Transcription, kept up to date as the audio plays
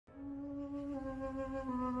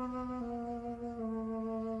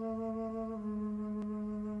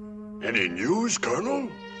Any news, Colonel?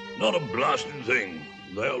 Not a blasted thing.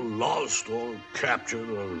 They're lost or captured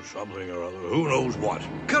or something or other. Who knows what?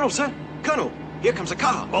 Colonel, sir. Colonel, here comes a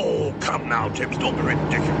car. Oh, come now, Tibbs. Don't be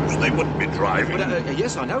ridiculous. They wouldn't be driving.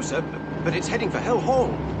 Yes, I know, sir. But it's heading for Hell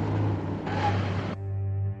Hall.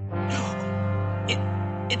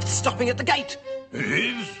 It's stopping at the gate. It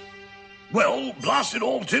is? Well, blast it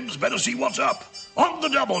all, Tibbs. Better see what's up. On the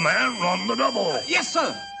double, man. On the double. Yes,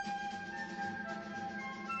 sir.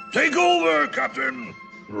 Take over, Captain.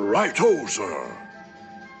 Right-o, sir.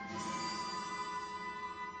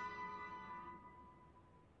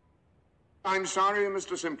 I'm sorry,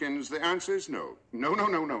 Mr. Simpkins. The answer is no.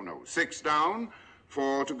 No. 6 down,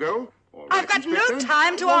 4 to go. All right, I've got Inspector. no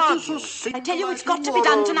time to argue. I tell you, it's got to be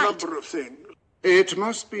done tonight. It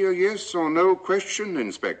must be a yes or no question,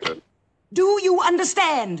 Inspector. Do you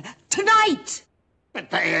understand? Tonight! But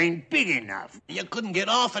they ain't big enough. You couldn't get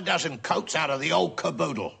half a dozen coats out of the old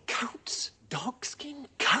caboodle. Coats? Dogskin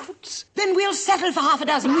coats? Then we'll settle for half a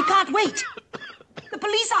dozen. We can't wait. The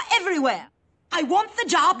police are everywhere. I want the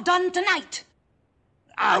job done tonight.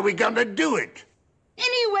 How are we going to do it?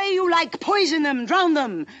 Any way you like, poison them, drown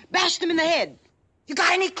them, bash them in the head. You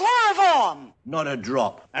got any chloroform? Not a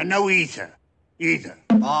drop. And no ether. Either.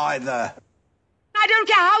 Either. I don't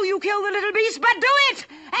care how you kill the little beast, but do it!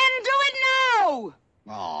 And do it now!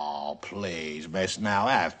 Oh, please, miss, now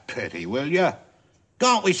have pity, will you?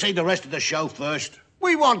 Can't we see the rest of the show first?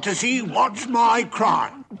 We want to see What's My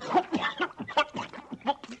Crime.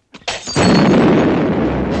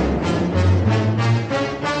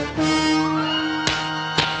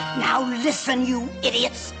 Now listen, you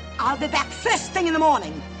idiots. I'll be back first thing in the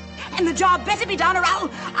morning. And the job better be done or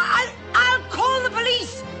I'll call the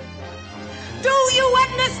police. Do you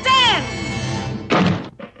understand?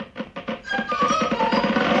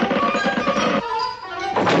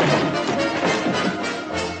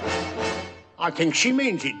 I think she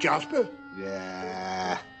means it, Jasper.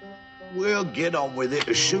 Yeah. We'll get on with it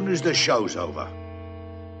as soon as the show's over.